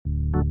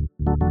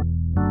Hello,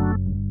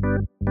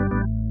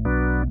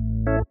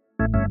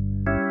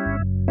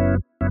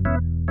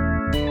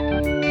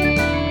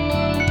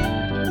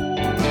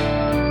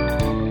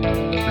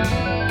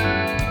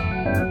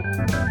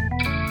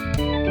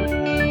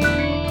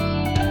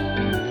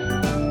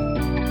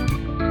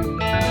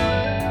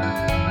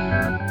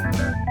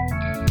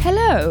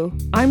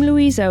 I'm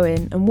Louise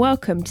Owen and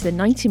welcome to the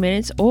 90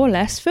 Minutes or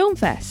Less Film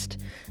Fest.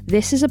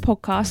 This is a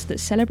podcast that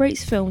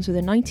celebrates films with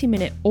a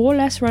 90-minute or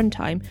less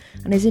runtime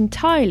and is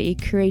entirely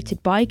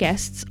created by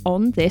guests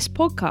on this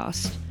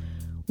podcast.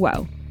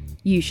 Well,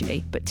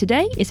 usually, but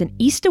today is an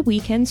Easter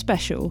weekend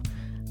special.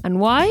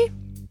 And why?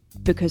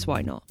 Because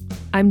why not?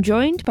 I'm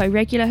joined by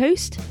regular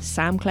host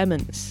Sam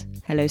Clements.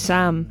 Hello,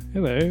 Sam.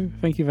 Hello,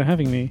 thank you for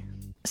having me.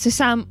 So,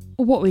 Sam,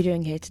 what are we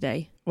doing here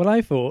today? Well,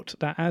 I thought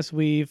that as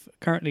we've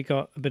currently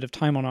got a bit of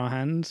time on our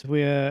hands,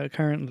 we're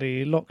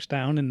currently locked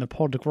down in the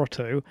Pod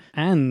Grotto,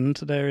 and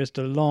there is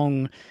the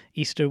long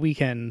Easter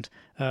weekend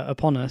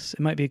upon us. It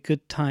might be a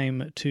good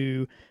time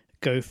to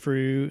go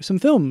through some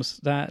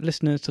films that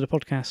listeners to the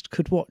podcast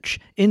could watch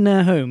in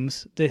their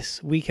homes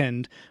this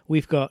weekend.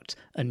 We've got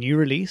a new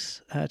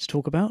release to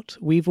talk about.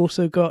 We've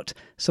also got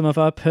some of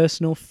our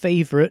personal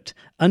favourite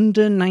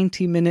under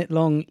 90-minute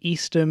long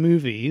Easter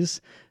movies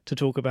to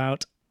talk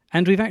about.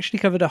 And we've actually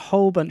covered a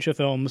whole bunch of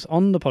films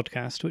on the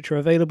podcast which are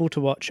available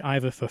to watch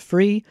either for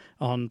free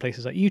on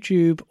places like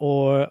YouTube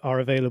or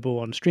are available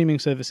on streaming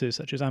services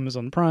such as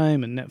Amazon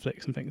Prime and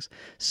Netflix and things.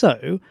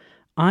 So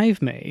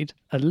I've made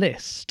a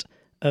list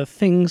of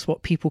things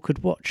what people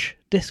could watch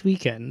this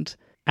weekend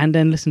and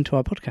then listen to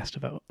our podcast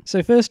about.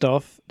 So first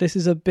off, this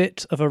is a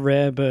bit of a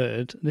rare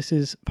bird. This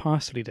is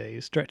Parsley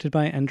Days, directed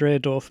by Andrea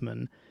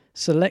Dorfman,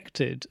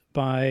 selected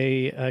by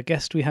a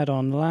guest we had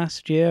on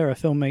last year, a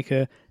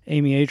filmmaker,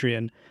 Amy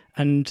Adrian.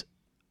 And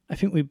I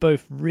think we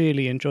both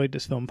really enjoyed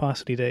this film,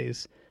 Parsley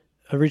Days.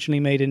 Originally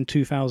made in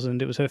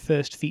 2000, it was her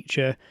first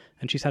feature,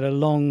 and she's had a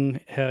long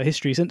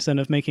history since then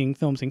of making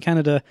films in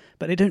Canada,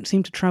 but they don't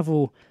seem to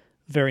travel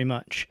very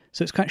much.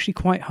 So it's actually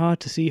quite hard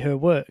to see her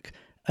work.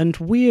 And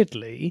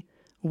weirdly,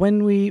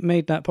 when we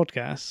made that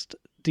podcast,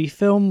 the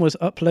film was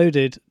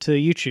uploaded to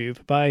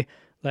YouTube by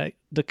like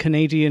the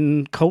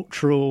Canadian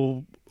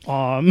Cultural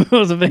Arm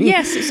or something.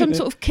 Yes, some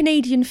sort of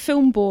Canadian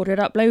film board had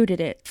uploaded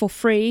it for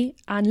free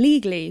and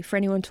legally for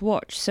anyone to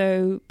watch.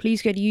 So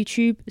please go to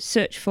YouTube,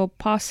 search for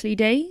Parsley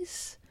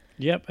Days.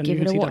 Yep, and give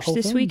you can it a see watch the whole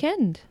this film.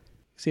 Weekend.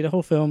 See the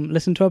whole film,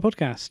 listen to our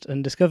podcast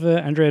and discover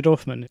Andrea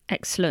Dorfman.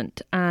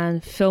 Excellent.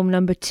 And film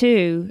number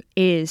 2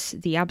 is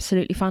the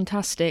absolutely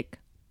fantastic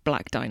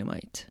Black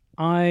Dynamite.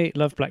 I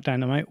love Black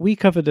Dynamite. We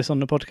covered this on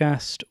the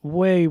podcast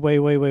way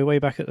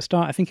back at the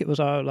start. I think it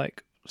was our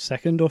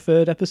second or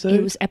third episode.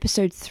 It was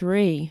episode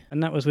 3.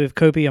 And that was with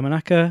Kobe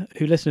Yamanaka,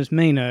 who listeners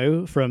may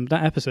know from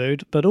that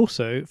episode, but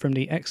also from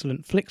the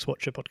excellent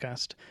Flixwatcher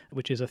podcast,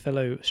 which is a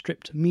fellow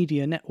Stripped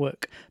Media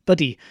Network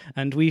buddy.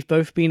 And we've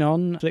both been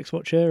on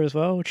Flixwatcher as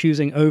well,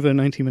 choosing over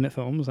 90-minute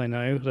films. I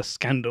know, the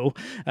scandal.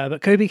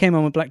 But Kobe came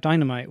on with Black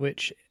Dynamite,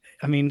 which,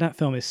 I mean, that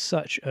film is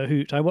such a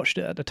hoot. I watched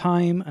it at the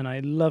time, and I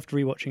loved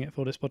rewatching it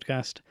for this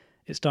podcast.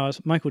 It stars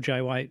Michael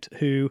Jai White,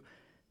 who,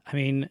 I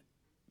mean,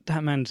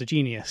 that man's a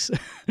genius.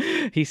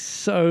 He's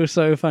so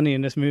funny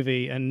in this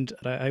movie, and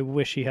I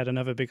wish he had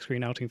another big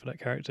screen outing for that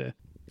character.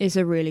 It's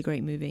a really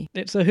great movie.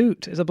 It's a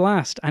hoot. It's a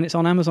blast, and it's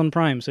on Amazon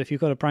Prime. So if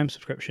you've got a Prime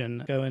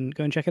subscription, go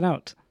and check it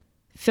out.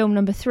 Film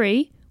number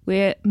 3,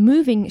 we're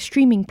moving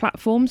streaming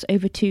platforms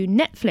over to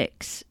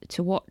Netflix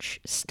to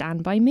watch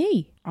Stand By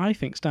Me. I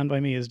think Stand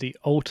By Me is the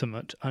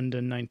ultimate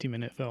under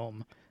 90-minute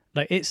film.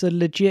 It's a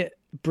legit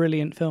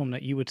brilliant film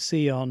that you would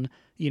see on,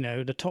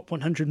 the top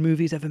 100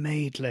 movies ever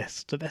made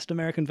list, the best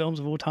American films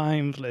of all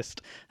time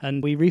list.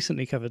 And we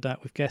recently covered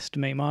that with guest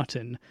Mae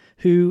Martin,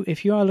 who,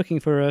 if you are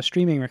looking for a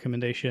streaming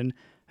recommendation,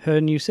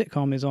 her new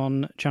sitcom is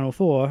on Channel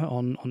 4,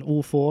 on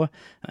All 4,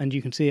 and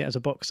you can see it as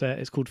a box set.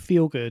 It's called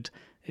Feel Good.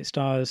 It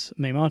stars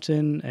Mae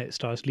Martin, it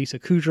stars Lisa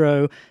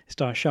Kudrow, it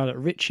stars Charlotte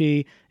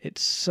Ritchie.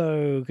 It's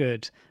so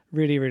good.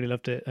 Really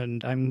loved it.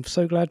 And I'm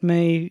so glad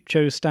Mae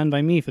chose Stand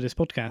By Me for this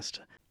podcast.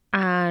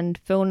 And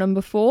film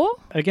number 4?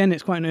 Again,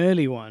 it's quite an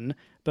early one,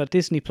 but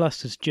Disney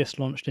Plus has just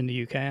launched in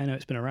the UK. I know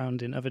it's been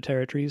around in other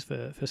territories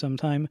for some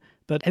time,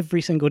 but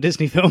every single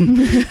Disney film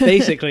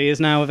basically is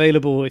now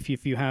available if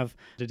you have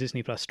the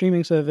Disney Plus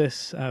streaming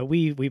service.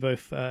 We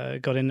both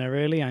got in there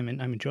early. I'm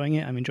enjoying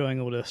it. I'm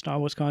enjoying all the Star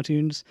Wars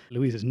cartoons.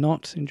 Louise is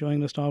not enjoying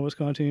the Star Wars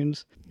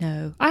cartoons.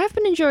 No. I have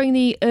been enjoying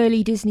the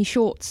early Disney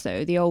shorts,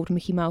 though, the old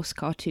Mickey Mouse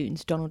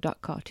cartoons, Donald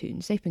Duck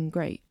cartoons. They've been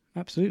great.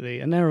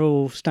 Absolutely, and they're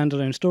all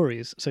standalone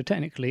stories, so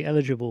technically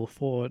eligible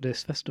for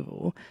this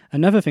festival.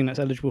 Another thing that's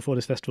eligible for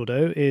this festival,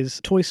 though,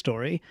 is Toy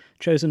Story,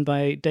 chosen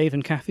by Dave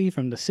and Kathy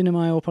from the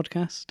Cinemile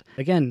podcast.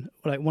 Again,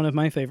 one of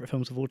my favourite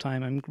films of all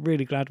time. I'm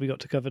really glad we got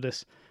to cover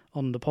this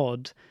on the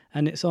pod.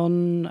 And it's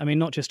on,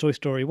 not just Toy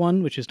Story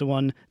 1, which is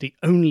the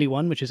only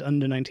one, which is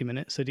under 90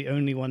 minutes, so the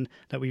only one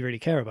that we really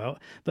care about.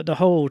 But the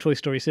whole Toy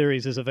Story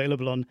series is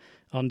available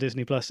on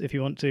Disney Plus if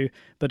you want to.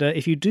 But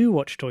if you do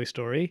watch Toy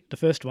Story, the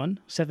first one,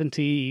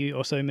 70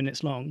 or so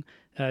minutes long,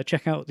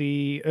 check out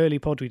the early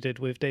pod we did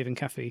with Dave and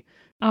Kathy.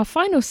 Our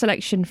final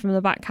selection from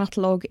the back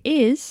catalogue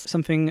is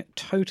something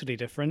totally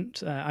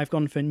different. I've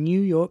gone for New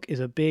York is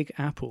a Big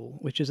Apple,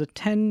 which is a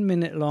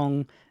 10-minute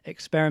long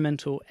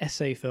experimental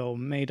essay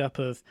film made up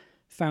of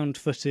found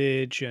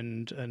footage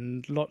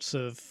and lots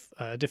of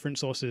different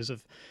sources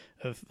of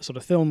sort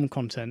of film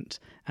content.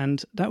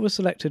 And that was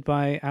selected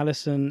by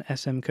Alison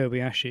S.M.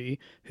 Kobayashi,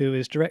 who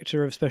is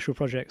Director of Special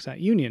Projects at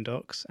Union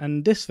Docs.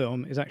 And this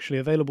film is actually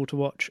available to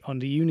watch on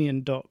the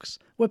Union Docs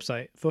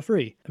website for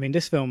free. I mean,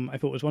 this film I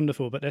thought was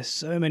wonderful, but there's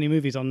so many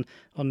movies on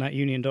that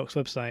Union Docs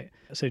website.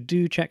 So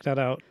do check that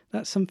out.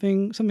 That's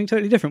something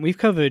totally different. We've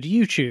covered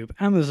YouTube,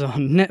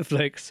 Amazon,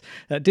 Netflix,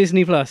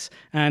 Disney Plus,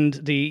 and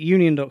the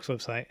Union Docs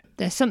website.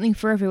 There's something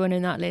for everyone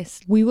in that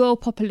list. We will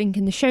pop a link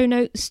in the show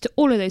notes to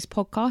all of those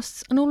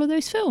podcasts and all of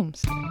those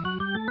films.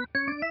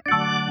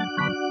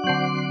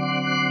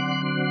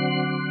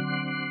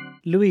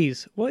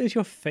 Louise, what is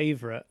your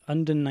favourite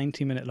under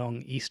 90-minute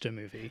long Easter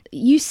movie?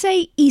 You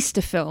say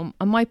Easter film,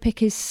 and my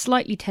pick is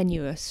slightly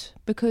tenuous,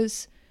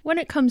 because when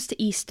it comes to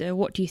Easter,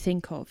 what do you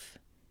think of?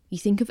 You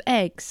think of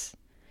eggs.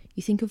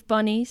 You think of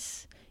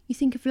bunnies. You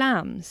think of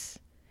lambs.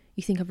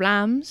 You think of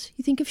lambs.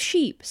 You think of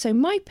sheep. So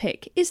my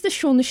pick is the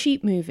Shaun the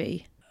Sheep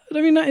movie.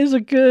 I mean, that is a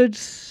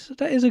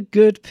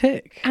good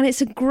pick. And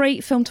it's a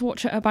great film to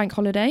watch at a bank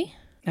holiday.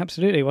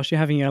 Absolutely. Whilst you're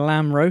having your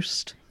lamb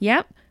roast.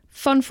 Yep.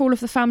 Fun for all of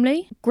the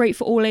family. Great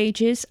for all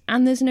ages.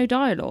 And there's no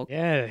dialogue.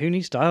 Yeah, who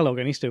needs dialogue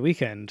on Easter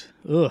weekend?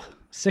 Ugh,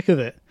 sick of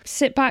it.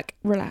 Sit back,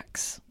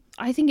 relax.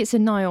 I think it's a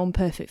nigh on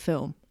perfect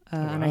film.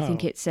 Wow. And I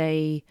think it's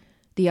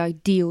the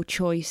ideal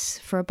choice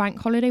for a bank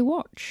holiday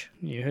watch.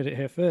 You heard it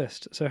here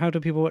first. So how do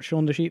people watch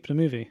Shaun the Sheep, the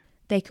movie?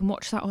 They can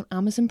watch that on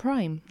Amazon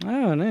Prime.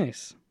 Oh,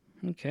 nice.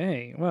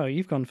 Okay. Well,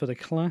 you've gone for the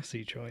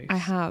classy choice. I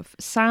have.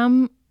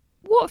 Sam,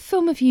 what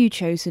film have you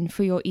chosen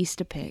for your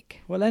Easter pick?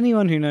 Well,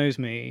 anyone who knows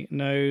me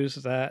knows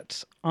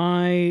that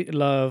I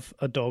love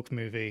a dog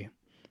movie.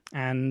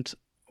 And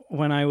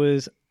when I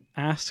was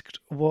asked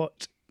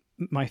what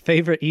my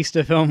favourite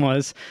Easter film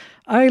was,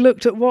 I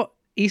looked at what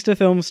Easter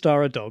films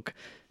star a dog.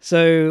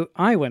 So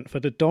I went for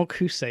The Dog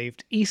Who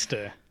Saved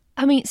Easter.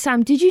 I mean,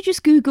 Sam, did you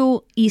just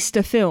Google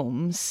Easter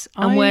films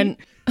and went,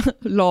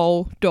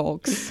 lol,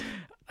 dogs?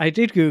 I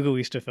did Google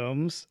Easter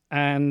films,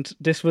 and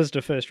this was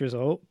the first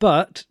result,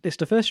 but it's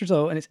the first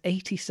result, and it's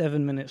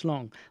 87 minutes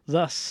long.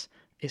 Thus,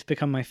 it's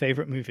become my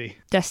favourite movie.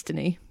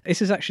 Destiny.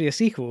 This is actually a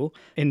sequel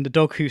in the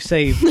Dog Who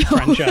Saved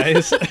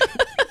franchise.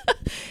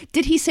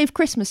 Did he save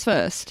Christmas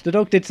first? The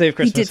dog did save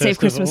Christmas first. He did save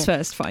Christmas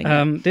first,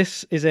 fine.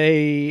 This is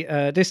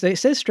it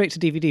says straight to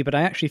DVD, but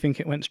I actually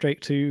think it went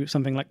straight to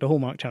something like the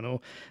Hallmark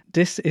Channel.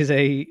 This is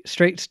a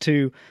straight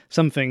to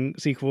something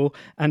sequel,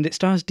 and it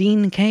stars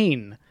Dean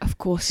Cain. Of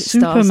course it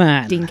Superman.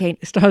 stars Dean Cain.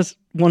 It stars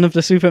one of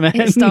the Supermen.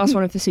 It stars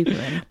one of the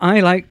Supermen.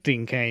 I like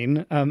Dean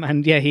Cain,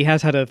 and yeah, he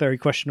has had a very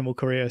questionable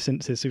career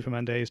since his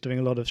Superman days, doing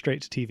a lot of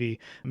straight-to-TV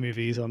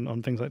movies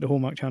on things like the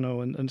Hallmark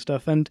Channel and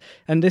stuff, and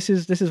this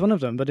is one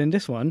of them. But in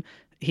this one,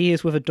 he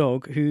is with a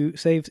dog who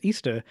saves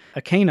Easter.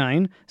 A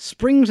canine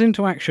springs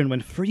into action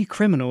when 3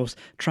 criminals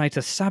try to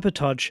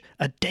sabotage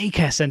a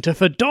daycare centre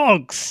for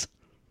dogs.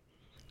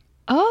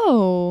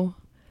 Oh.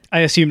 I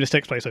assume this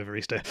takes place over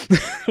Easter,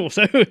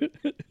 also.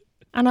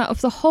 And out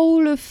of the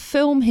whole of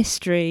film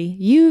history,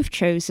 you've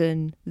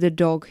chosen The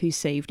Dog Who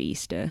Saved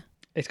Easter.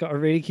 It's got a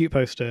really cute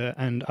poster,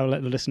 and I'll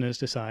let the listeners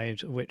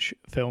decide which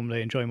film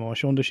they enjoy more,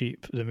 Shaun the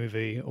Sheep, the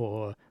movie,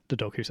 or The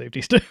Dog Who Saved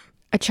Easter.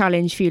 A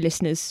challenge for you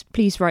listeners.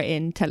 Please write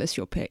in, tell us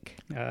your pick.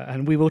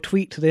 And we will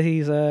tweet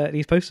these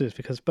posters,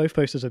 because both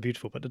posters are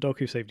beautiful, but The Dog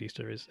Who Saved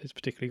Easter is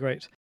particularly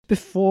great.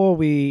 Before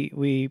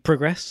we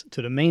progress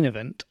to the main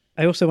event,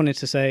 I also wanted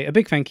to say a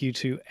big thank you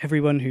to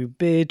everyone who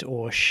bid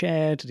or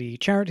shared the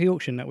charity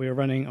auction that we were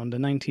running on the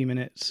 90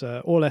 Minutes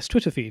or Less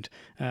Twitter feed.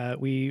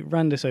 We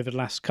ran this over the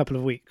last couple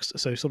of weeks,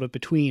 so sort of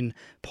between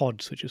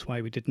pods, which is why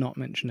we did not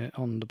mention it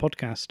on the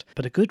podcast,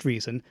 but a good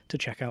reason to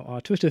check out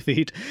our Twitter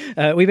feed.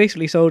 We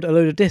basically sold a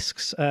load of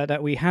discs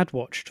that we had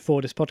watched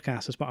for this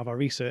podcast as part of our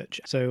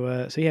research.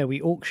 So yeah,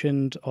 we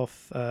auctioned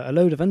off a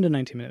load of under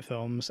 90-minute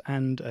films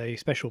and a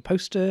special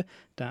poster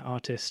that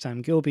artist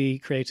Sam Gilby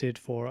created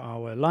for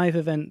our live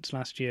event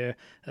last year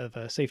of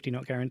Safety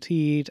Not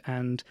Guaranteed,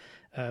 and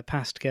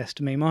past guest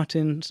Mae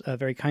Martin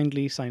very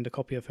kindly signed a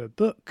copy of her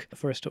book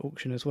for us to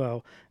auction as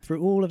well.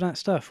 Through all of that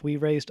stuff, we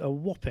raised a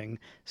whopping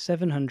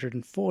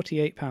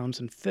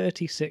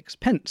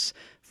 £748.36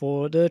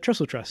 for the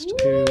Trussell Trust,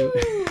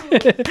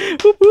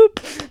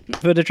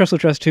 for the Trussell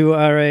Trust, who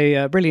are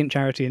a brilliant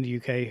charity in the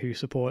UK who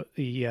support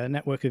the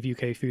network of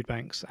UK food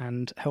banks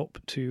and help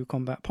to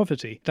combat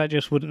poverty. That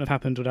just wouldn't have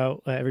happened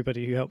without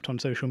everybody who helped on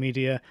social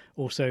media.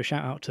 Also,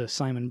 shout out to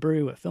Simon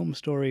Brew at Film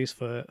Stories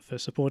for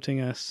supporting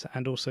us,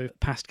 and also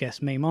past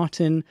guest Mae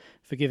Martin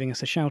for giving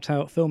us a shout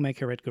out.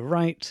 Filmmaker Edgar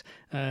Wright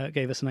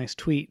gave us a nice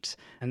tweet,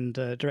 and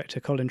director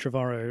Colin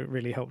Trevorrow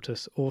really helped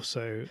us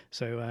also.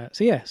 So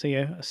yeah,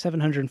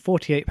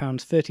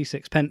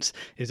 £748.36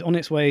 is on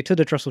its way to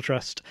the Trussell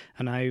Trust,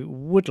 and I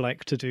would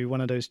like to do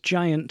one of those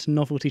giant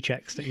novelty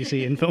checks that you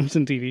see in films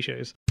and TV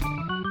shows.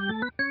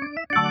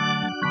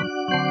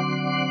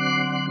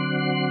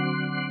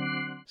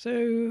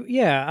 So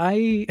yeah,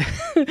 I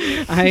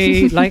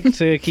I like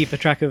to keep a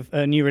track of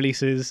new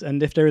releases,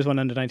 and if there is one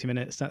under 90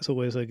 minutes, that's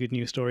always a good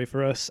news story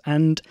for us.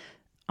 And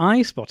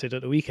I spotted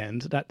at the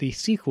weekend that the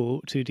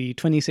sequel to the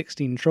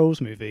 2016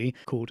 Trolls movie,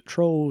 called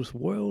Trolls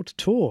World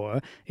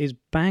Tour, is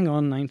bang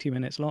on 90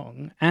 minutes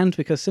long. And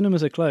because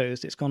cinemas are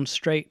closed, it's gone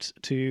straight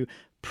to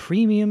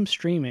premium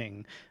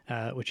streaming,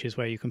 which is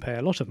where you can pay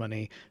a lot of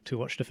money to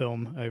watch the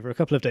film over a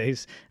couple of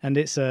days. And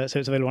it's so it's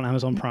available on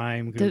Amazon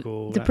Prime,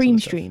 Google, the Preem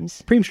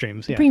streams. Preem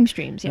streams, yeah. Preem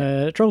streams,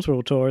 yeah. Trolls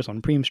World Tour is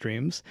on Preem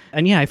streams.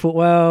 And yeah, I thought,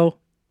 well,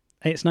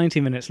 it's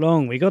 90 minutes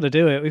long. We got to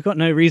do it. We've got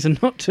no reason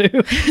not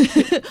to.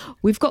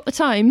 We've got the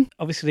time.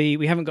 Obviously,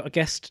 we haven't got a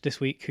guest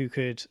this week who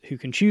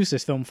can choose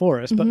this film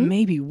for us, but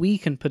maybe we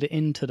can put it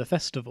into the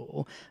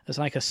festival as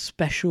like a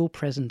special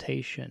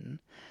presentation.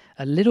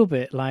 A little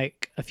bit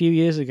like a few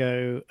years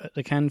ago at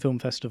the Cannes Film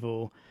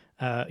Festival,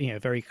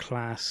 very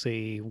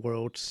classy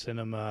world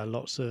cinema,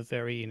 lots of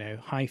very,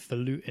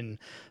 highfalutin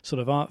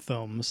sort of art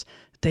films.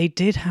 They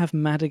did have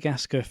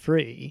Madagascar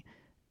 3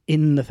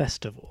 in the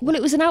festival. Well,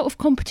 it was an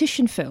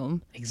out-of-competition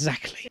film.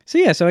 Exactly.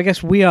 So I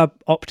guess we are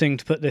opting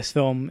to put this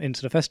film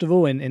into the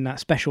festival in that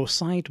special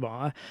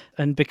sidebar,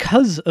 and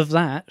because of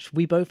that,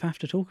 we both have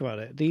to talk about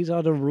it. These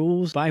are the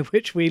rules by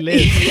which we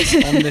live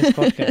on this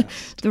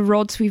podcast. The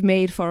rods we've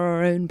made for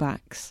our own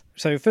backs.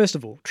 So first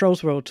of all,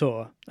 Trolls World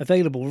Tour,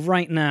 available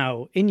right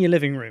now in your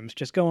living rooms.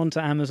 Just go on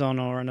to Amazon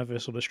or another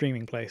sort of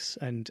streaming place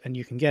and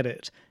you can get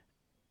it.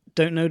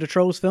 Don't know the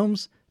Trolls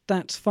films?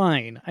 That's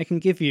fine. I can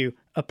give you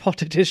a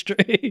potted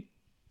history.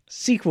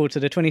 Sequel to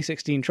the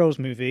 2016 Trolls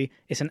movie,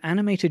 it's an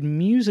animated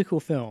musical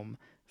film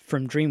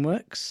from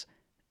DreamWorks.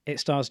 It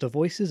stars the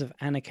voices of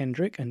Anna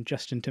Kendrick and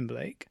Justin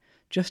Timberlake.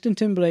 Justin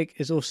Timberlake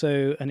is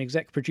also an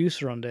exec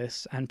producer on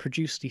this and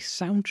produced the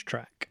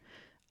soundtrack.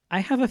 I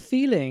have a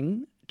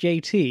feeling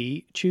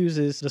JT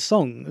chooses the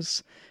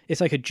songs.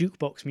 It's like a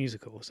jukebox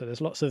musical, so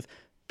there's lots of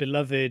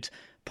beloved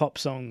pop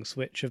songs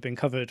which have been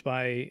covered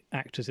by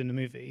actors in the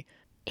movie.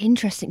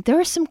 Interesting. There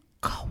are some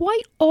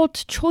quite odd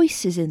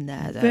choices in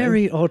there, though.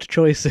 Very odd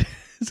choices.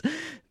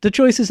 The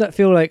choices that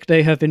feel like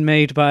they have been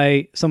made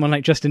by someone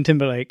like Justin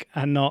Timberlake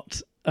and not,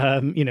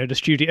 the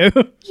studio.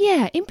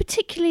 Yeah, in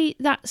particularly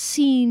that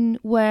scene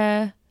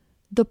where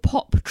the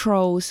pop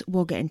trolls,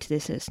 we'll get into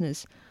this,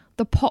 listeners,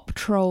 the pop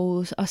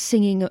trolls are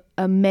singing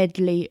a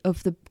medley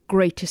of the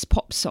greatest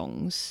pop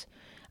songs.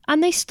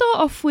 And they start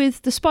off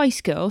with the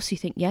Spice Girls, so you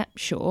think, yeah,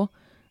 sure.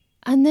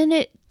 And then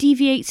it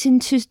deviates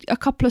into a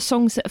couple of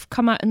songs that have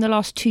come out in the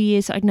last 2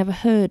 years that I'd never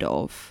heard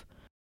of.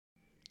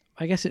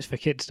 I guess it's for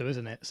kids though,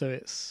 isn't it? So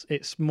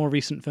it's more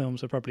recent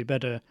films are probably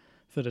better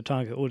for the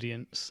target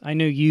audience. I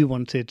know you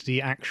wanted the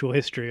actual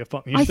history of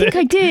pop music. I think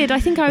I did. I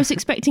think I was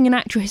expecting an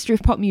actual history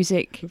of pop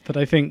music. But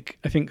I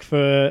think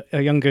for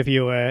a younger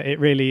viewer, it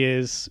really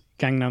is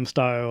Gangnam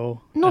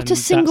Style.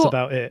 That's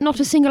about it.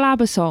 Not a single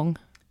ABBA song.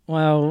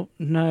 Well,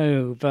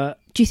 no, but...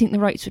 Do you think the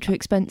rights were too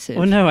expensive?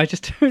 Well, no, I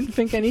just don't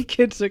think any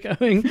kids are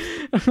going,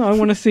 I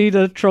want to see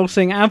the trolls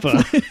sing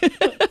ABBA.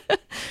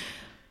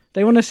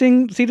 They want to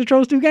see the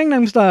trolls do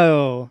Gangnam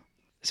Style.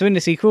 So in the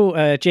sequel,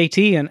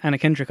 JT and Anna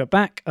Kendrick are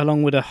back,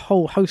 along with a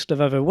whole host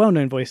of other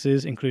well-known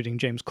voices, including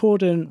James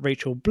Corden,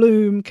 Rachel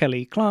Bloom,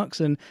 Kelly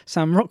Clarkson,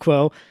 Sam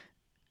Rockwell,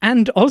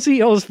 and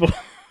Ozzy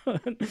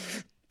Osbourne.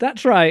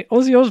 That's right,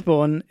 Ozzy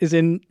Osbourne is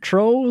in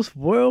Trolls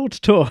World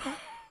Tour.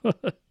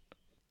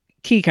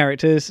 Key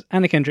characters,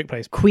 Anna Kendrick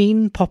plays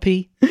Queen,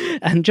 Poppy,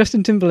 and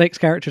Justin Timberlake's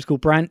character is called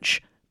Branch.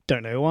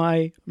 Don't know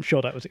why. I'm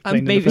sure that was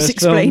explained in the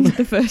first film. Maybe it's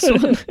explained in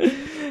the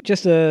first one.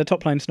 Just a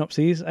top-line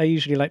synopsis. I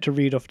usually like to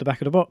read off the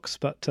back of the box,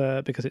 but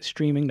because it's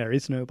streaming, there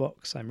is no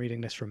box. I'm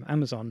reading this from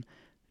Amazon.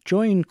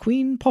 Join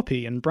Queen,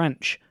 Poppy, and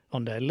Branch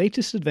on their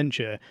latest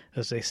adventure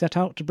as they set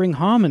out to bring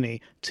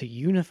harmony to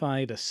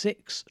unify the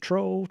 6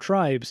 troll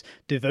tribes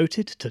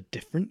devoted to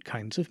different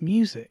kinds of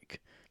music.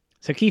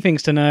 So key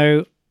things to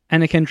know.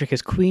 Anna Kendrick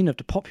is queen of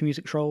the pop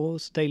music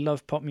trolls. They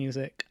love pop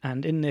music,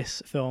 and in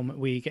this film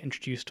we get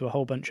introduced to a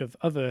whole bunch of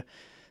other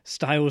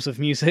styles of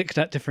music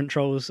that different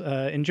trolls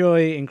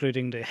enjoy,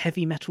 including the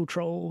heavy metal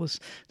trolls.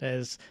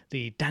 There's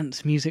the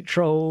dance music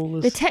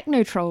trolls. The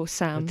techno trolls,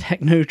 Sam. The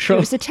techno trolls. It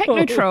was the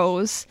techno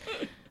trolls.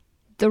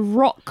 The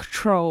rock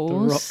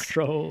trolls. The rock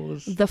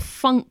trolls. The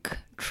funk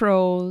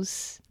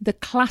trolls. The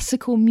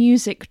classical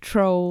music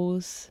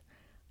trolls.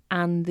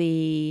 And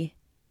the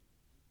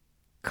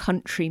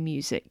country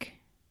music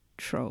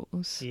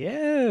trolls.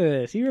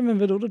 Yes, you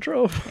remembered all the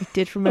trolls. I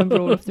did remember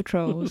all of the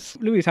trolls.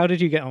 Louise, how did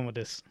you get on with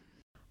this?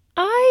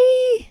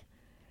 I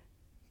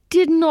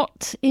did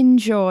not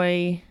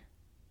enjoy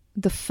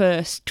the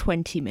first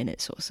 20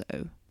 minutes or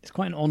so. It's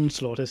quite an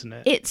onslaught, isn't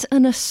it? It's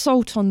an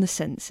assault on the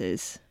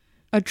senses.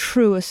 A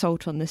true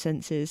assault on the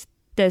senses.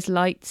 There's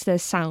lights,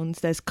 there's sounds,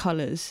 there's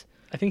colours.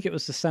 I think it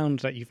was the sound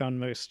that you found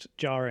most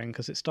jarring,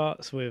 because it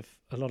starts with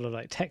a lot of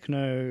a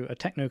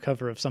techno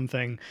cover of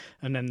something,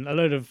 and then a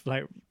load of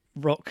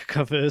rock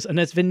covers, and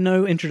there's been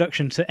no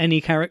introduction to any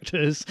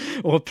characters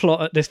or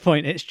plot at this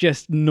point. It's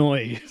just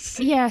noise.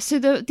 Yeah, so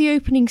the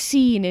opening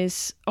scene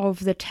is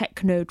of the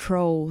techno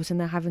trolls, and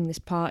they're having this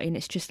party, and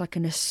it's just like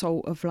an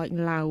assault of like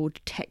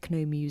loud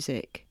techno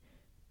music,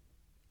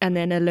 and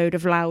then a load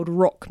of loud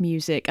rock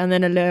music, and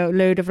then a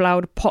load of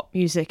loud pop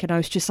music, and I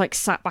was just like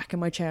sat back in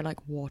my chair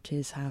like, what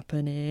is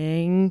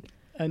happening?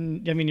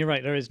 And I mean, you're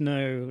right, there is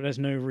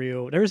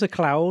a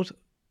cloud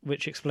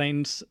which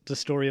explains the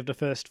story of the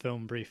first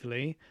film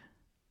briefly.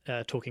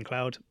 Talking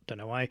cloud, don't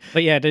know why,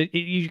 but yeah,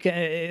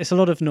 it's a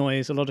lot of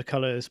noise, a lot of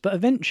colours, but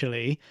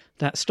eventually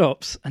that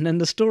stops, and then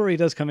the story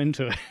does come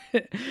into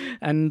it.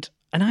 and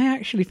I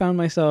actually found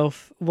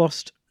myself,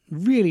 whilst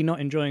really not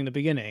enjoying the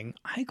beginning,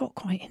 I got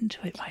quite into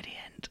it by the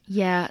end.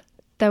 Yeah,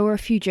 there were a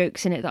few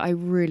jokes in it that I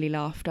really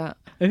laughed at.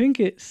 I think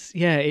it's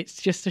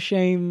just a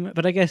shame,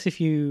 but I guess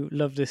if you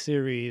love this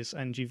series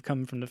and you've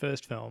come from the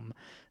first film,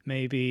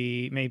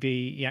 maybe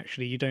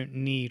you don't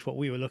need what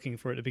we were looking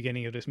for at the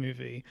beginning of this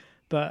movie.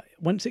 But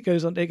once it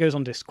goes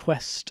on this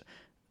quest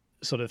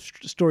sort of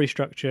story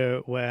structure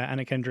where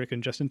Anna Kendrick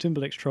and Justin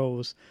Timberlake's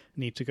trolls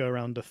need to go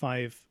around the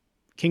 5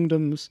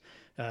 kingdoms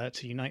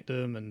to unite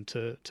them and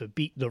to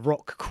beat the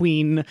rock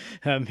queen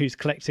who's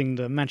collecting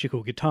the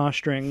magical guitar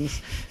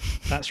strings.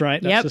 That's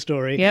right, that's the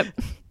story. Yep.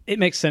 It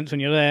makes sense when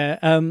you're there.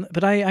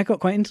 But I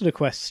got quite into the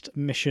quest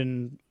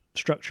mission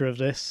structure of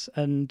this,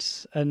 and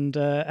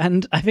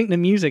I think the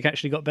music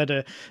actually got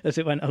better as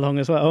it went along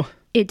as well.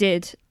 It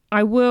did.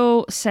 I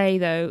will say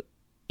though,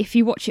 if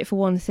you watch it for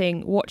one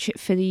thing, watch it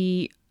for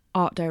the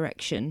art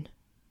direction,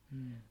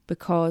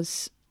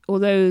 because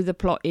although the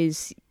plot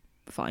is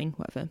fine,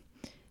 whatever,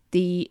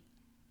 the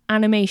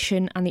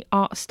animation and the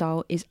art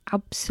style is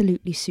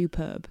absolutely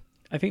superb.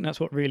 I think that's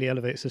what really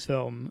elevates this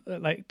film.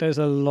 Like, there's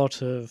a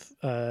lot of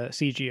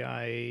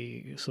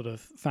CGI sort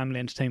of family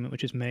entertainment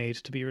which is made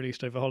to be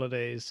released over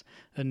holidays,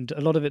 and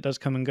a lot of it does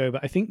come and go.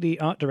 But I think the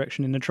art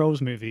direction in the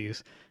Trolls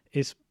movies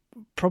is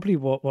probably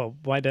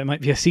why there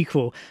might be a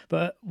sequel,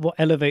 but what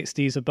elevates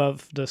these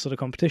above the sort of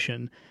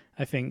competition,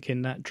 I think,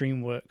 in that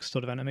DreamWorks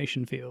sort of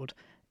animation field.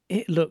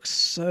 It looks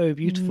so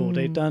beautiful.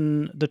 They've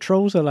done, the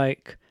trolls are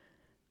like,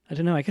 I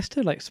don't know, I guess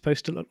they're like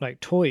supposed to look like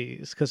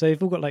toys, because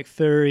they've all got like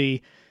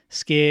furry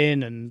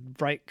skin and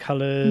bright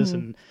colours,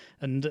 and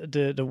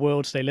the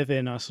worlds they live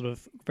in are sort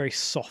of very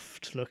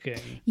soft looking.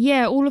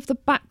 Yeah, all of the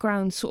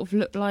backgrounds sort of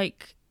look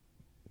like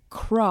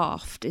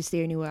craft is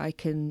the only way I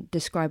can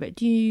describe it.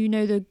 Do you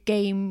know the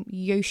game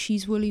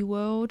Yoshi's Woolly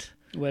World?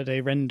 Where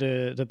they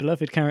render the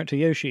beloved character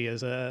Yoshi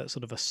as a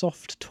sort of a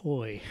soft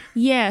toy.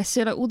 Yeah,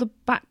 so like all the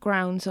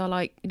backgrounds are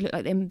like, look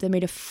like they're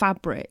made of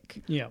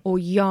fabric or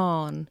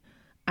yarn,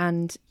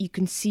 and you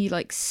can see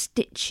like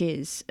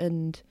stitches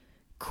and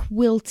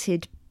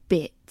quilted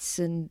bits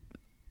and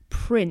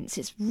prints.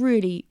 It's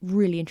really,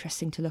 really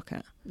interesting to look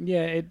at.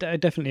 Yeah, I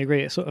definitely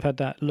agree. It sort of had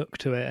that look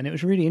to it, and it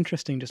was really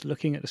interesting just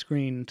looking at the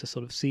screen to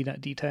sort of see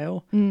that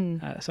detail.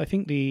 So I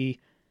think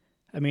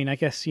I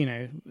guess, you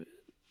know,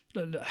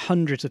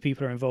 hundreds of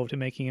people are involved in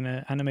making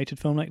an animated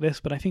film like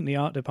this, but I think the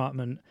art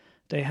department,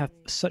 they have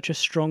such a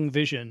strong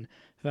vision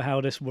for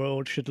how this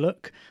world should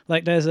look.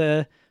 Like, there's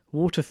a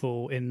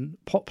waterfall in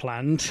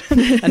Popland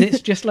and it's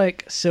just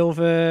like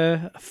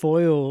silver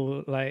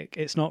foil, like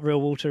it's not real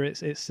water,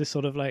 it's this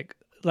sort of like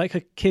a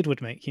kid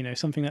would make, you know,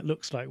 something that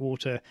looks like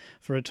water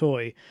for a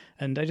toy.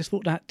 And I just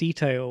thought that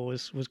detail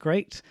was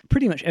great.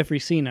 Pretty much every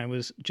scene I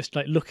was just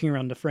like looking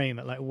around the frame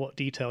at like what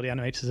detail the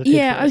animators had.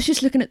 Yeah, I was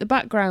just looking at the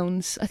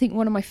backgrounds. I think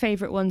one of my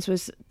favourite ones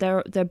was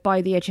they're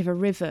by the edge of a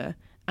river,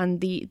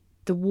 and the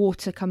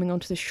water coming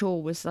onto the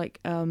shore was like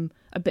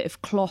a bit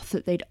of cloth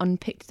that they'd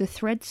unpicked the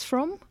threads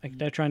from. Like,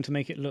 they're trying to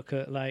make it look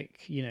at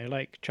like, you know,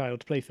 like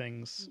child's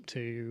playthings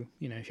to,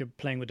 you know, if you're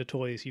playing with the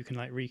toys, you can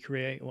like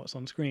recreate what's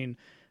on screen.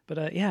 But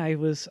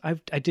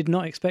I did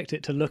not expect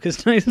it to look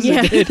as nice as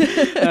it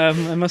did.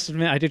 I must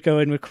admit, I did go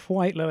in with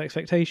quite low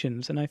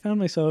expectations, and I found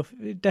myself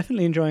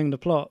definitely enjoying the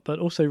plot, but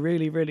also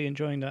really, really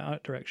enjoying the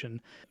art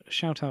direction.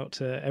 Shout out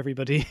to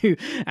everybody who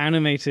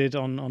animated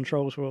on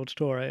Trolls World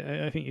Tour.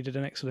 I think you did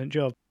an excellent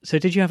job. So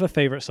did you have a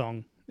favourite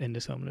song in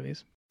this film,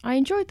 Louise? I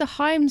enjoyed the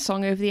Haim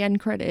song over the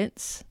end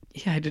credits.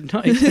 Yeah, I did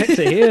not expect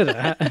to hear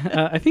that.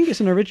 I think it's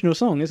an original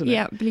song, isn't it?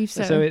 Yeah, I believe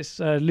so. So it's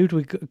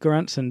Ludwig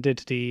Göransson did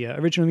the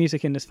original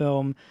music in this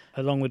film,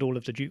 along with all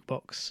of the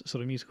jukebox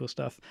sort of musical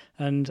stuff.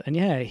 And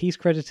yeah, he's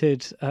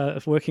credited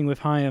of working with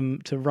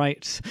Haim to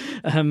write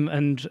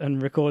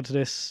and record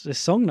this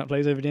song that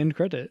plays over the end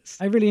credits.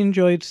 I really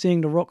enjoyed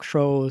seeing the Rock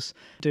Trolls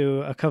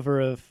do a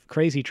cover of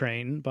Crazy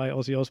Train by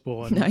Ozzy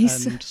Osbourne,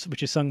 nice.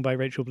 which is sung by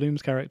Rachel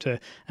Bloom's character.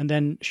 And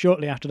then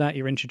shortly after that,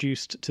 you're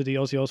introduced to the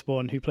Ozzy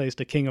Osbourne who plays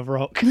the King of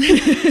Rock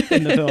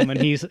in the film,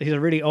 and he's a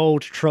really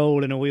old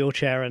troll in a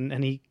wheelchair,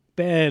 and he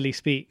barely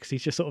speaks. He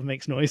just sort of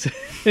makes noises.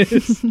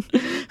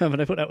 But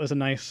I thought that was a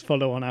nice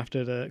follow on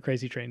after the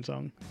Crazy Train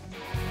song.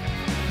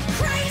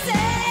 Crazy!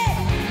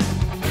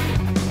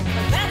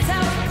 That's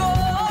how it goes.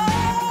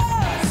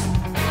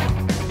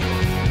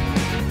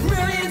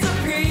 Millions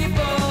of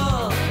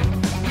people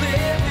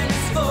live in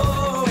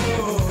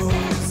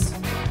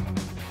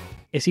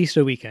It's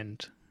Easter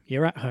weekend.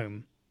 You're at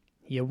home.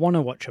 You want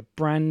to watch a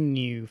brand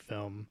new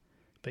film,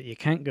 but you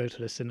can't go to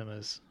the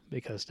cinemas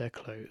because they're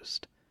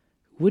closed.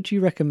 Would you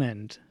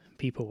recommend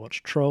people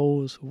watch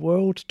Trolls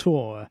World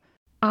Tour?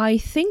 I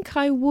think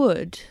I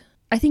would.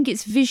 I think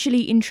it's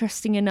visually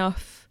interesting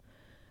enough,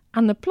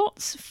 and the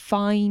plot's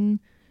fine.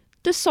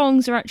 The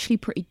songs are actually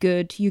pretty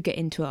good. You get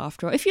into it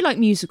after all. If you like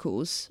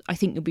musicals, I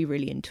think you'll be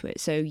really into it.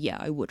 So yeah,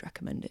 I would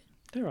recommend it.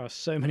 There are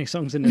so many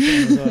songs in this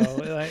film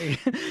as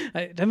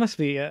well. There must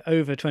be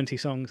over 20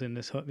 songs in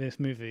this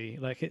movie.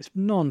 Like, it's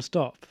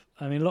non-stop.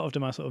 I mean, a lot of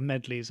them are sort of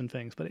medleys and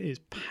things, but it is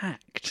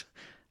packed.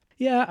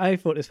 Yeah, I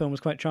thought this film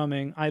was quite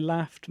charming. I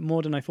laughed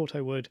more than I thought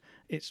I would.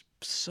 It's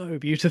so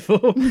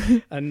beautiful.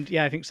 And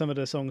yeah, I think some of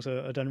the songs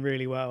are done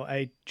really well.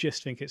 I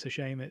just think it's a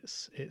shame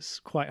it's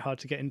quite hard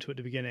to get into at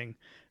the beginning.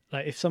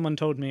 Like, if someone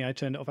told me I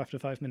turned it off after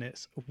 5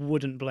 minutes, I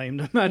wouldn't blame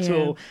them at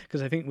all,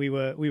 because I think we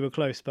were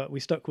close, but we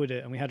stuck with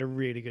it and we had a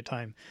really good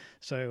time.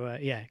 So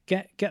yeah,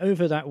 get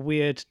over that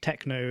weird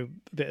techno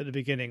bit at the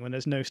beginning when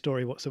there's no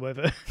story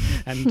whatsoever,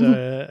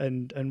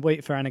 and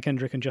wait for Anna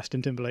Kendrick and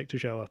Justin Timberlake to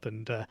show up,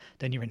 and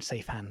then you're in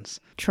safe hands.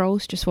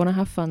 Trolls just want to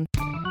have fun.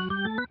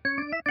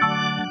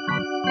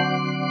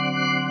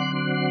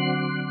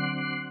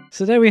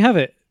 So there we have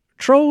it.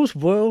 Trolls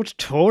World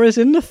Tour is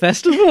in the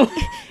festival.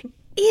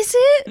 Is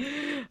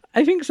it?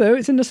 I think so.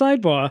 It's in the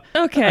sidebar.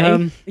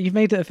 Okay. You've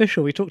made it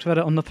official. We talked about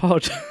it on the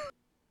pod.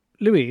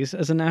 Louise,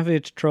 as an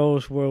avid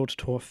Trolls World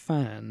Tour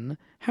fan,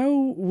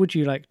 how would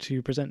you like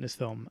to present this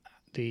film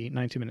at the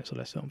 90 Minutes or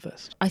Less Film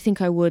Fest? I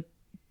think I would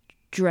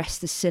dress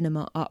the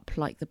cinema up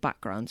like the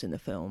backgrounds in the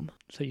film.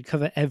 So you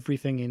cover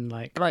everything in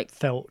like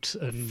felt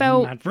and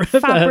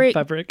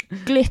fabric,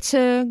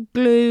 glitter,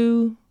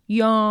 glue,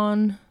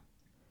 yarn,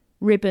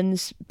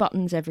 ribbons,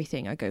 buttons,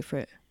 everything. I go for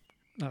it.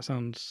 That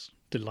sounds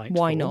delightful.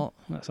 Why not?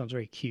 That sounds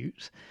very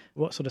cute.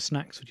 What sort of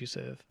snacks would you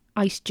serve?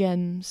 Ice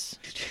gems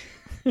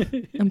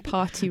and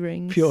party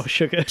rings. Pure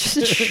sugar.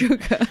 Just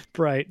sugar.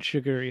 Bright,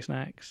 sugary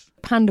snacks.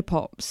 Panda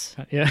Pops.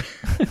 Yeah.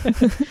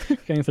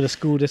 Going for the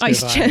school disco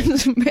Ice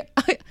vibe. gems.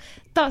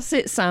 That's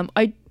it, Sam.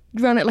 I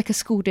run it like a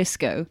school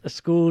disco. A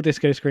school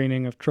disco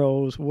screening of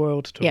Trolls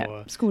World Tour.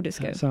 Yeah, school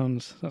disco. That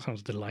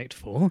sounds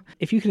delightful.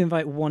 If you could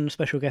invite one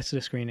special guest to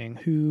the screening,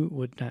 who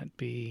would that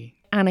be?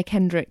 Anna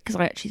Kendrick, because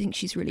I actually think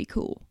she's really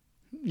cool.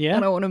 Yeah?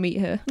 And I want to meet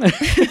her.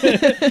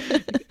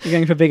 You're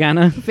going for Big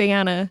Anna? Big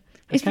Anna.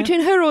 It's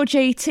between her or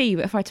JT,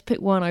 but if I had to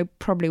pick one, I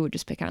probably would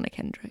just pick Anna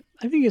Kendrick.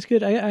 I think it's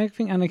good. I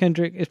think Anna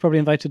Kendrick is probably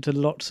invited to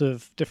lots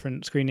of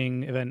different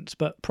screening events,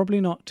 but probably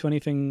not to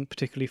anything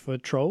particularly for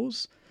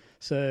Trolls.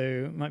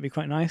 So it might be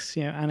quite nice,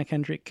 Anna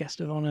Kendrick,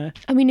 guest of honour.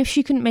 I mean, if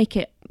she couldn't make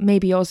it,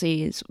 maybe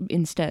Ozzy is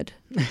instead.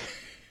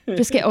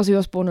 Just get Ozzy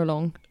Osbourne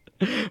along.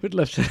 Would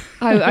love to.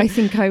 I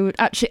think I would.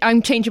 Actually,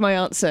 I'm changing my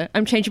answer.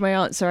 I'd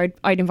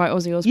invite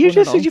Ozzy Osbourne You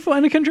just along. said you thought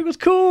Anna Kendrick was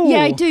cool.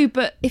 Yeah, I do.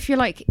 But if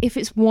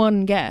it's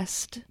one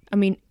guest, I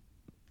mean,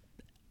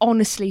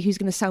 honestly, who's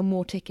going to sell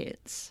more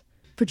tickets?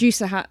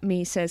 Producer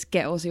me says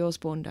get Ozzy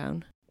Osbourne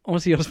down.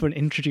 Ozzy Osbourne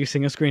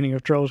introducing a screening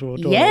of Trolls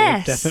World Tour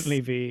Yes! would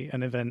definitely be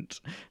an event.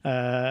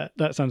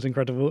 That sounds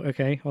incredible.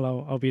 Okay,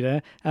 well, I'll be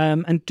there.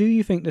 And do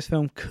you think this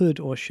film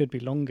could or should be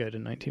longer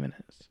than 90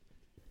 minutes?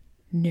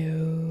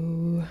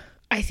 No.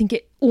 I think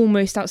it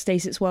almost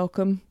outstays its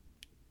welcome.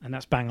 And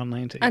that's bang on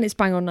 90. And it's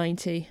bang on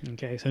 90.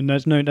 Okay, so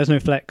there's no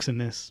flex in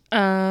this.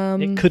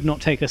 It could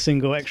not take a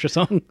single extra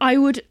song. I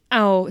would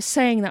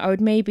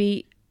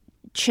maybe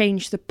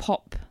change the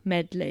pop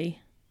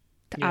medley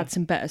to add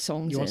some better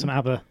songs. You want some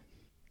ABBA?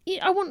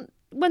 Yeah, I want,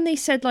 when they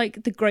said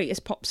like the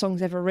greatest pop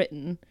songs ever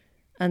written,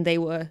 and they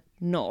were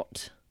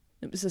not.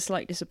 It was a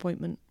slight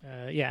disappointment.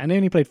 And they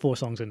only played 4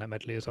 songs in that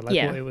medley as well.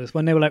 I thought it was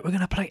when they were like, we're going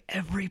to play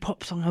every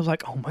pop song. I was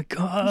like, oh my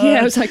God.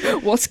 Yeah, I was like,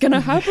 what's going to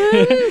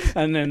happen?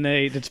 And then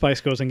they did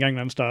Spice Girls and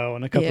Gangnam Style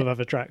and a couple of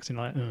other tracks. And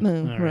like,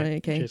 all right,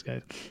 okay. Cheers,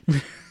 guys.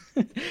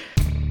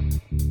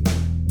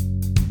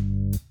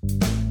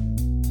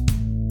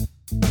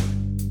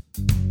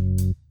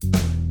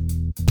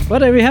 Well,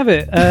 there we have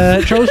it.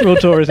 Trolls World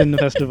Tour is in the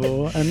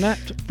festival, and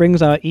that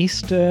brings our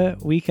Easter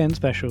weekend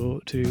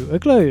special to a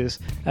close.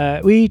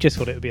 We just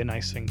thought it would be a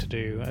nice thing to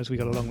do as we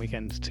got a long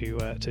weekend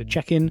to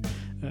check in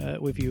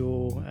with you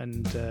all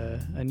and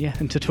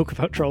to talk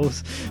about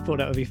Trolls. Thought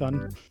that would be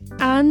fun.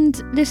 And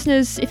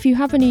listeners, if you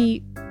have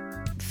any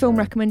film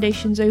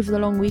recommendations over the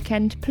long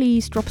weekend,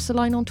 please drop us a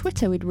line on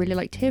Twitter. We'd really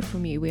like to hear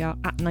from you. We are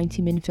at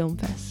 90 Min Film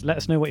Fest. Let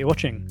us know what you're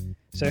watching.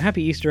 So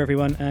happy Easter,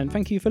 everyone, and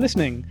thank you for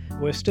listening.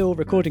 We're still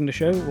recording the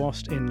show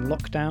whilst in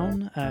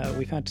lockdown.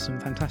 We've had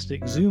some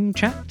fantastic Zoom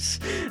chats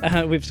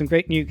with some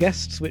great new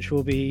guests, which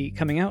will be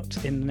coming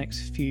out in the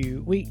next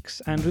few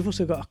weeks. And we've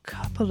also got a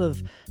couple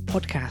of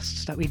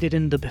podcasts that we did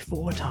in the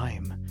before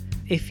time.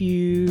 If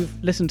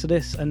you've listened to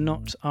this and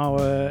not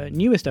our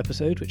newest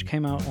episode, which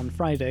came out on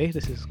Friday,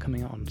 this is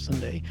coming out on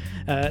Sunday,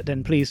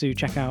 then please do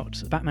check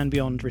out Batman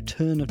Beyond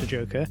Return of the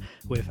Joker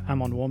with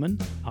Amon Warman,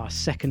 our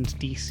second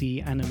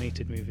DC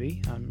animated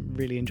movie. I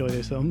really enjoy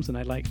those films, and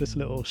I like this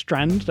little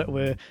strand that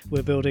we're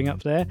building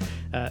up there.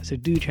 So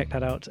do check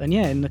that out. And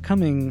yeah, in the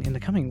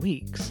coming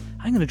weeks,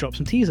 I'm going to drop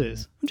some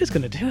teasers. I'm just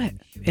going to do it.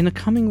 In the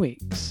coming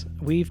weeks,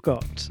 we've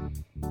got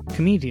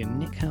comedian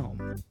Nick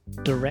Helm,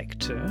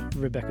 director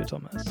Rebecca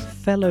Thomas,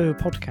 fellow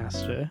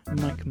podcaster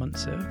Mike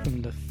Munzer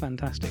from the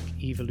fantastic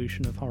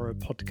Evolution of Horror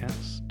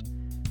podcast.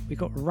 We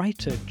got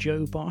writer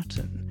Joe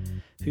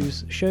Barton,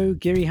 whose show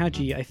Giri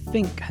Haji I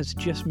think has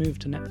just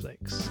moved to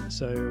Netflix.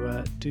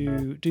 So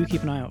do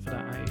keep an eye out for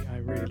that. I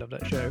really love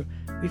that show.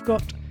 We've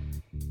got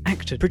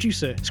actor,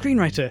 producer,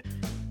 screenwriter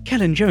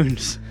Kellen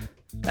Jones.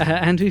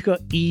 And we've got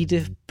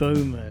Edith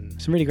Bowman.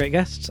 Some really great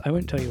guests. I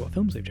won't tell you what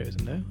films they've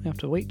chosen, though. You have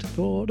to wait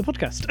for the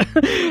podcast.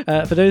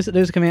 For those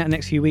are coming out in the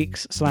next few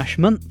weeks /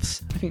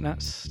 months, I think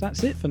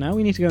that's it for now.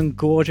 We need to go and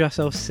gorge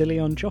ourselves silly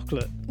on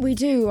chocolate. We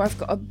do. I've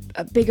got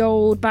a big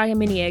old bag of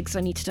mini eggs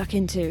I need to duck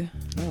into.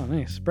 Oh,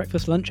 nice.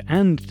 Breakfast, lunch,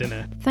 and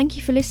dinner. Thank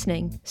you for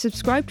listening.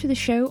 Subscribe to the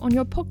show on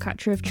your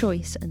podcatcher of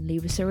choice and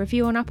leave us a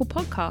review on Apple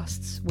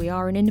Podcasts. We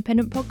are an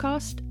independent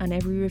podcast, and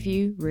every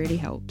review really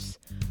helps.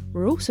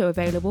 We're also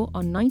available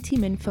on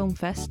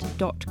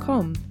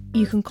 90minfilmfest.com.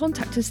 You can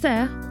contact us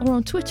there or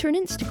on Twitter and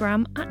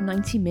Instagram at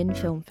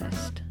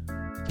 90minfilmfest.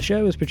 The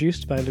show is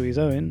produced by Louise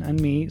Owen and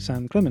me,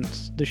 Sam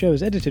Clements. The show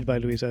is edited by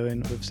Louise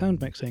Owen with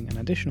sound mixing and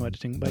additional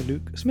editing by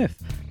Luke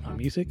Smith. Our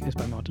music is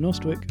by Martin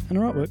Ostwick and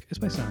our artwork is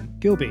by Sam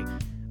Gilby.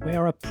 We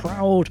are a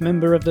proud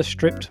member of the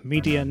Stripped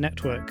Media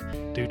Network.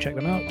 Do check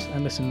them out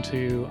and listen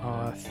to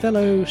our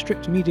fellow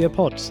Stripped Media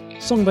pods,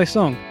 Song by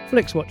Song,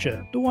 Flix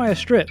Watcher, The Wire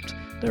Stripped.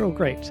 They're all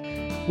great.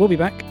 We'll be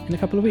back in a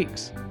couple of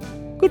weeks.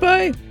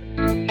 Goodbye!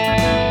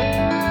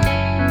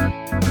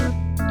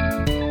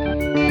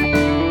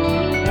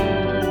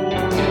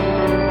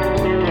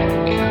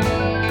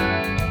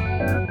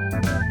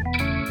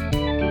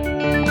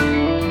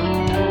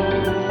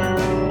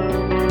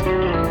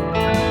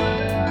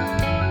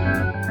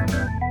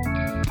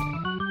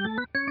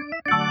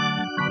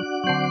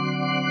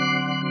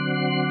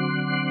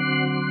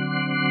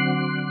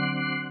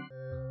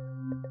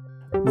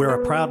 We're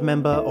a proud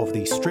member of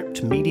the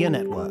Stripped Media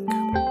Network.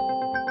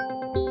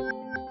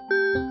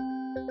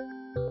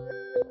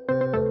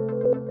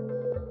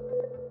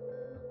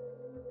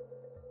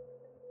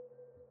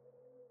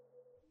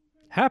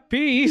 Happy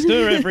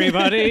Easter,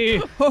 everybody!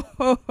 Ho,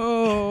 ho,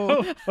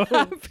 ho.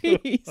 Happy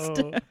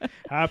Easter.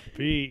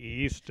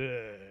 Happy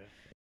Easter.